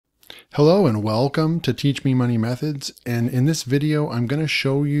Hello and welcome to Teach Me Money Methods. And in this video, I'm going to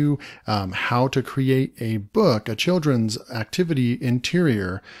show you how to create a book, a children's activity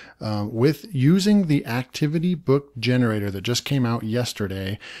interior with using the activity book generator that just came out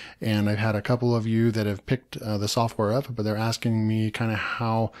yesterday. And I've had a couple of you that have picked the software up, but they're asking me kind of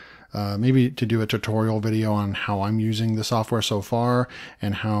how maybe to do a tutorial video on how I'm using the software so far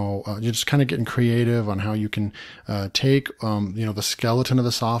and how you're just kind of getting creative on how you can take the skeleton of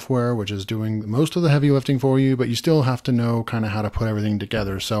the software, which is doing most of the heavy lifting for you, but you still have to know kind of how to put everything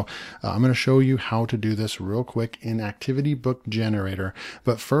together. So I'm going to show you how to do this real quick in Activity Book Generator.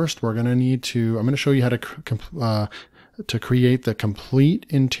 But first, I'm going to show you how to create the complete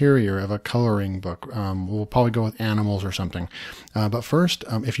interior of a coloring book. We'll probably go with animals or something. But first,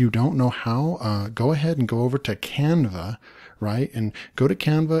 if you don't know how, go ahead and go over to Canva, right? And go to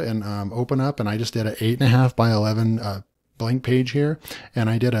Canva and open up, and I just did an 8.5 by 11 blank page here. And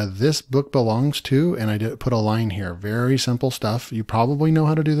I did a "this book belongs to," and I put a line here. Very simple stuff. You probably know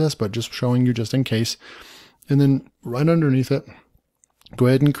how to do this, but just showing you just in case. And then right underneath it, go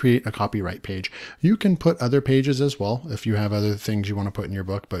ahead and create a copyright page. You can put other pages as well if you have other things you want to put in your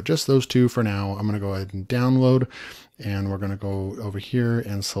book, but just those two for now. I'm going to go ahead and download, and we're going to go over here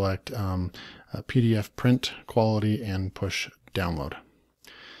and select PDF print quality and push download.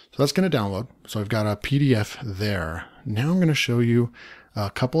 So that's going to download. So I've got a PDF there. Now I'm going to show you a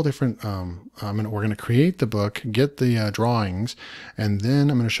couple different, we're going to create the book, get the drawings, and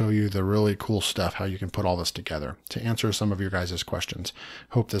then I'm going to show you the really cool stuff, how you can put all this together to answer some of your guys' questions.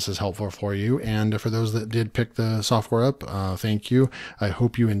 Hope this is helpful for you. And for those that did pick the software up, thank you. I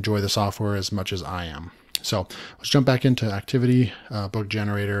hope you enjoy the software as much as I am. So let's jump back into Activity Book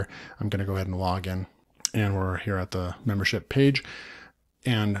Generator. I'm going to go ahead and log in, and we're here at the membership page.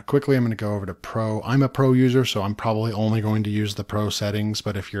 And quickly, I'm going to go over to Pro. I'm a Pro user, so I'm probably only going to use the Pro settings.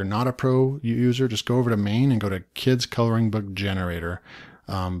 But if you're not a Pro user, just go over to Main and go to Kids Coloring Book Generator.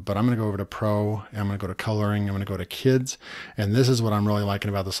 But I'm going to go over to Pro, and I'm going to go to Coloring, I'm going to go to Kids. And this is what I'm really liking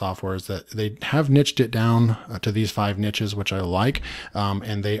about the software, is that they have niched it down to these 5 niches, which I like.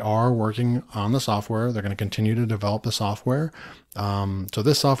 And they are working on the software. They're going to continue to develop the software. So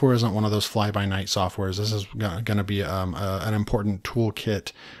this software isn't one of those fly-by-night softwares. This is going to be an important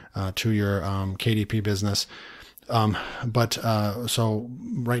toolkit to your KDP business. So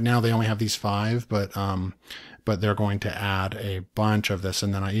right now they only have these 5, but they're going to add a bunch of this.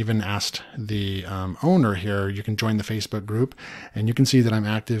 And then I even asked the owner here, you can join the Facebook group, and you can see that I'm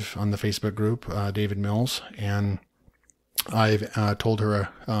active on the Facebook group, David Mills, and I've told her,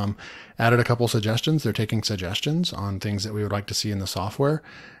 added a couple suggestions. They're taking suggestions on things that we would like to see in the software.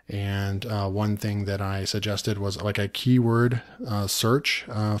 And one thing that I suggested was like a keyword search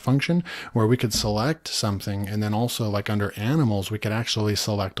function where we could select something, and then also like under animals, we could actually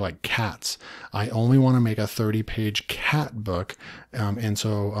select like cats. I only want to make a 30-page cat book. And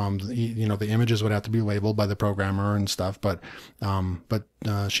so, the images would have to be labeled by the programmer and stuff. But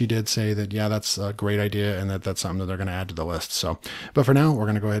she did say that, yeah, that's a great idea, and that's something that they're going to add to the list. So, but for now, we're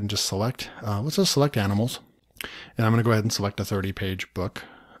going to go ahead and just select, let's just select animals. And I'm going to go ahead and select a 30-page book.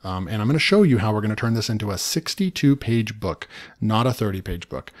 And I'm going to show you how we're going to turn this into a 62-page book, not a 30-page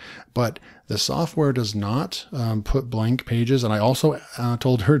book. But the software does not put blank pages. And I also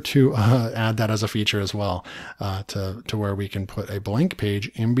told her to add that as a feature as well, to where we can put a blank page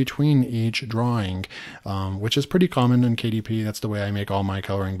in between each drawing, which is pretty common in KDP. That's the way I make all my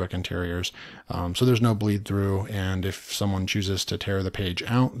coloring book interiors. So there's no bleed through. And if someone chooses to tear the page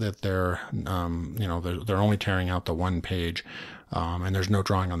out, that they're only tearing out the one page. And there's no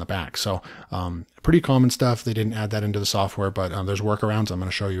drawing on the back. So pretty common stuff. They didn't add that into the software, but there's workarounds. I'm going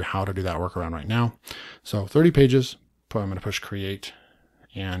to show you how to do that workaround right now. So 30 pages, I'm going to push create,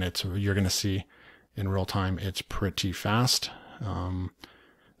 and you're going to see in real time, it's pretty fast.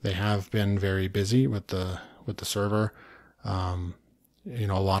 They have been very busy with the server. A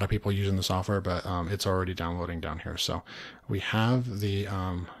lot of people using the software, but it's already downloading down here. So we have the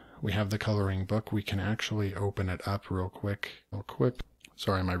coloring book. We can actually open it up real quick.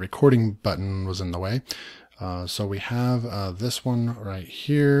 Sorry, my recording button was in the way. So we have this one right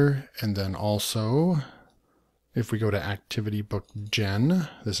here. And then also, if we go to Activity Book Gen,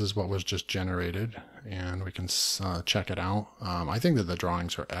 this is what was just generated, and we can check it out. I think that the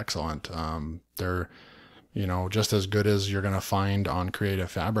drawings are excellent. They're just as good as you're going to find on Creative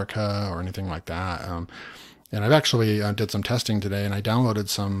Fabrica or anything like that. And I've actually did some testing today, and I downloaded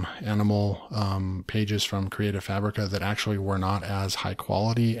some animal pages from Creative Fabrica that actually were not as high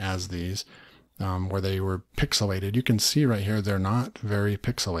quality as these, where they were pixelated. You can see right here, they're not very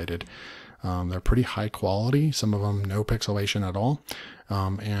pixelated. They're pretty high quality, some of them no pixelation at all.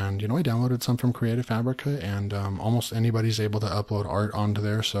 And, you know, I downloaded some from Creative Fabrica, and almost anybody's able to upload art onto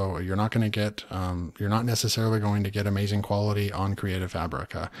there. So you're not going to get, you're not necessarily going to get amazing quality on Creative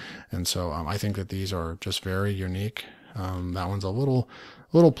Fabrica. And so I think that these are just very unique. That one's a little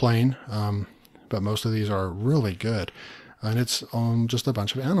plain, but most of these are really good. And it's just a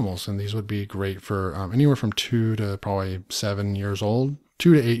bunch of animals, and these would be great for anywhere from 2 to probably 7 years old,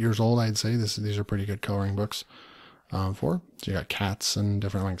 2 to 8 years old, I'd say. These are pretty good coloring books for. So you got cats and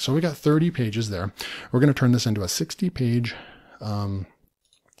different lengths. So we got 30 pages there. We're going to turn this into a 60-page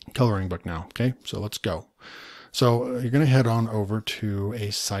coloring book now. Okay, so let's go. So you're going to head on over to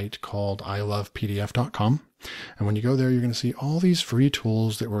a site called ilovepdf.com. And when you go there, you're going to see all these free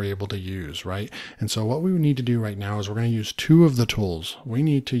tools that we're able to use, right? And so what we need to do right now is we're going to use 2 of the tools. We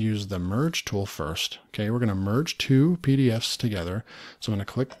need to use the merge tool first. Okay, we're going to merge 2 PDFs together. So I'm going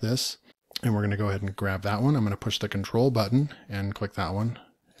to click this, and we're going to go ahead and grab that one. I'm going to push the control button and click that one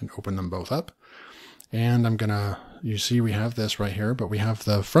and open them both up. And I'm going to, you see we have this right here, but we have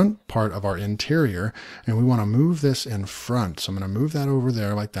the front part of our interior, and we want to move this in front. So I'm going to move that over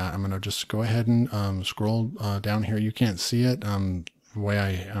there like that. I'm going to just go ahead and scroll down here. You can't see it the way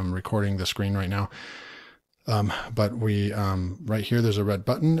I am recording the screen right now. But we, right here, there's a red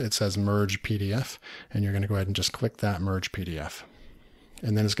button. It says Merge PDF, and you're going to go ahead and just click that Merge PDF.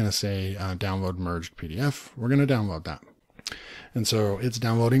 And then it's going to say download merged PDF. We're going to download that. And so it's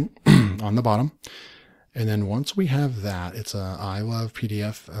downloading on the bottom. And then once we have that, it's a I love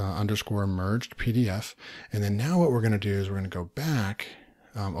PDF underscore merged PDF. And then now what we're going to do is we're going to go back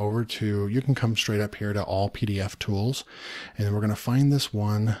over to, you can come straight up here to all PDF tools. And then we're going to find this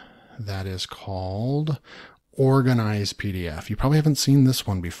one that is called Organize PDF. You probably haven't seen this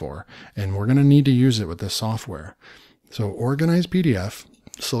one before, and we're going to need to use it with this software. So Organize PDF,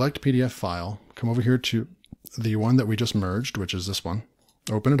 select PDF file, come over here to the one that we just merged, which is this one,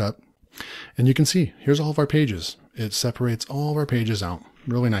 open it up. And you can see, here's all of our pages. It separates all of our pages out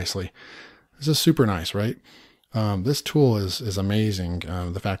really nicely. This is super nice, right? This tool is amazing.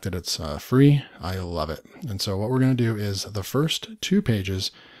 The fact that it's free, I love it. And so what we're going to do is the first 2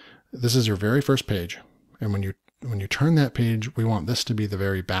 pages, this is your very first page. And when you turn that page, we want this to be the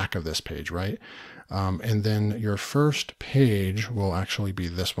very back of this page, right? And then your first page will actually be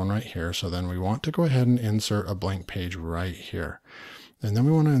this one right here. So then we want to go ahead and insert a blank page right here. And then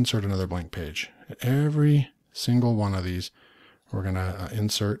we want to insert another blank page. Every single one of these, we're going to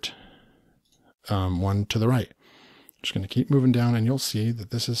insert one to the right. Just going to keep moving down, and you'll see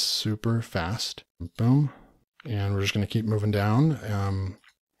that this is super fast. Boom. And we're just going to keep moving down,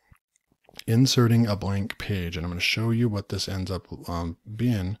 inserting a blank page. And I'm going to show you what this ends up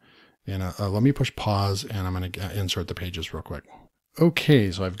being. And let me push pause, and I'm going to insert the pages real quick. Okay,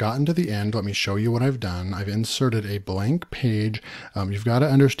 so I've gotten to the end. Let me show you what I've done. I've inserted a blank page. You've got to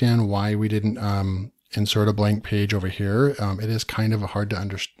understand why we didn't insert a blank page over here. It is kind of hard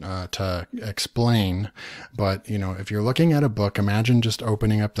to explain, but you know, if you're looking at a book, imagine just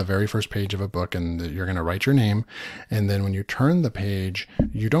opening up the very first page of a book, and you're going to write your name. And then when you turn the page,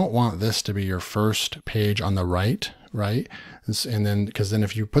 you don't want this to be your first page on the right, right? And then, because then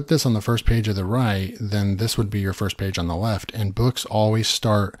if you put this on the first page of the right, then this would be your first page on the left. And books always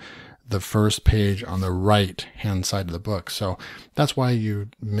start the first page on the right hand side of the book. So that's why you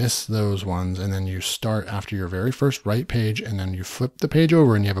miss those ones. And then you start after your very first right page, and then you flip the page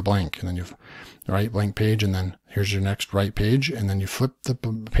over and you have a blank, and then you right blank page. And then here's your next right page. And then you flip the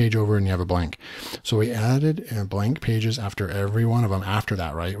page over and you have a blank. So we added blank pages after every one of them after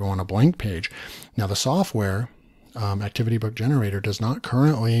that, right? We want a blank page. Now the software, Activity Book Generator, does not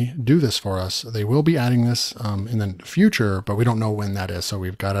currently do this for us. They will be adding this in the future, but we don't know when that is. So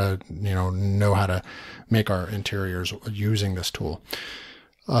we've got to, know how to make our interiors using this tool.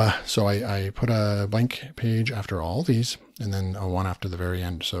 So I put a blank page after all these, and then a one after the very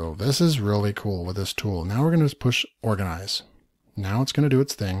end. So this is really cool with this tool. Now we're going to push Organize. Now it's going to do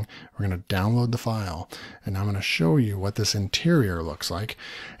its thing. We're going to download the file, and I'm going to show you what this interior looks like.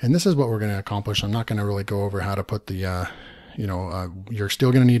 And this is what we're going to accomplish. I'm not going to really go over how to put the, you're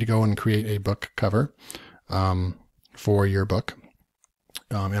still going to need to go and create a book cover for your book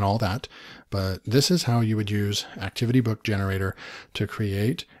and all that. But this is how you would use Activity Book Generator to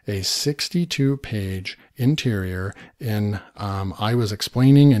create a 62-page interior. I was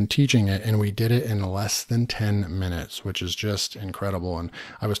explaining and teaching it, and we did it in less than 10 minutes, which is just incredible. And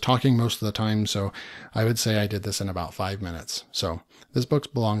I was talking most of the time, so I would say I did this in about 5 minutes. So this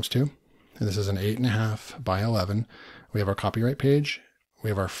book belongs to, and this is an 8.5 by 11. We have our copyright page, we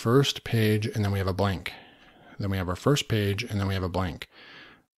have our first page, and then we have a blank. Then we have our first page, and then we have a blank.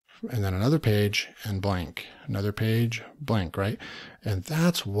 and then another page and blank, another page, blank, right? And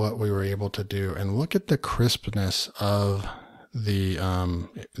that's what we were able to do. And look at the crispness of the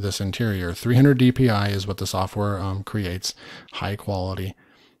this interior. 300 DPI is what the software creates, high quality.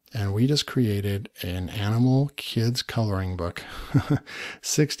 And we just created an animal kids coloring book,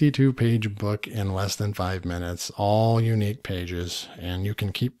 62-page book in less than 5 minutes, all unique pages. And you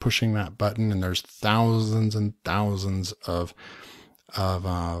can keep pushing that button, and there's thousands and thousands of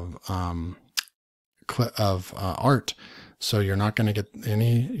art. So you're not going to get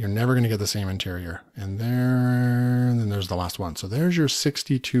you're never going to get the same interior. And then there's the last one. So there's your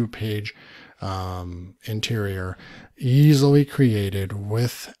 62-page interior, easily created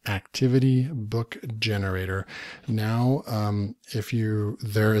with Activity Book Generator. Now,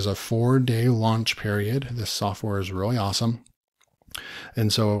 there is a 4-day launch period. This software is really awesome.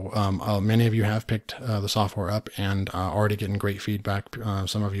 And so many of you have picked the software up and already getting great feedback.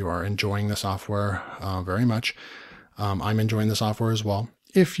 Some of you are enjoying the software very much. I'm enjoying the software as well.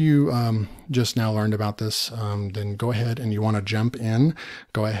 If you just now learned about this, then go ahead and you want to jump in,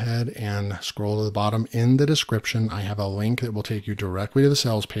 go ahead and scroll to the bottom in the description. I have a link that will take you directly to the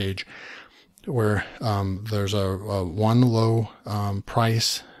sales page where there's a one low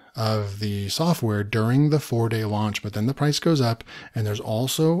price of the software during the 4-day launch, but then the price goes up, and there's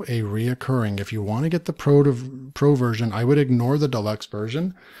also a reoccurring. If you want to get the pro version, I would ignore the deluxe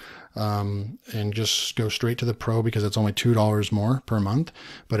version and just go straight to the pro because it's only $2 more per month,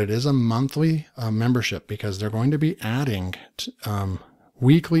 but it is a monthly membership because they're going to be adding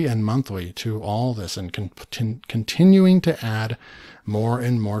weekly and monthly to all this and continuing to add more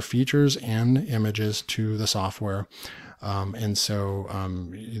and more features and images to the software. And so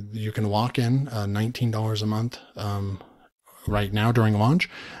you can lock in $19 a month right now during launch.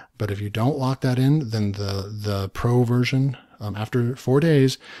 But if you don't lock that in, then the pro version after 4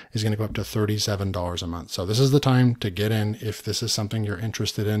 days is going to go up to $37 a month. So this is the time to get in if this is something you're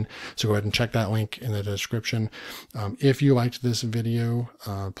interested in. So go ahead and check that link in the description. If you liked this video,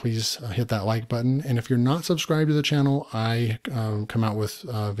 please hit that like button. And if you're not subscribed to the channel, I come out with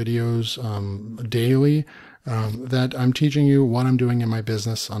videos daily that I'm teaching you what I'm doing in my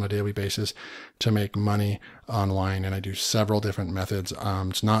business on a daily basis to make money online. And I do several different methods.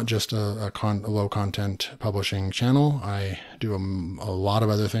 It's not just a low content publishing channel. I do a lot of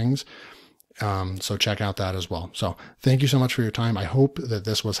other things. So check out that as well. So thank you so much for your time. I hope that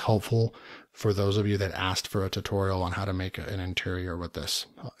this was helpful for those of you that asked for a tutorial on how to make an interior with this.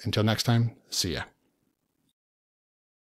 Until next time, see ya.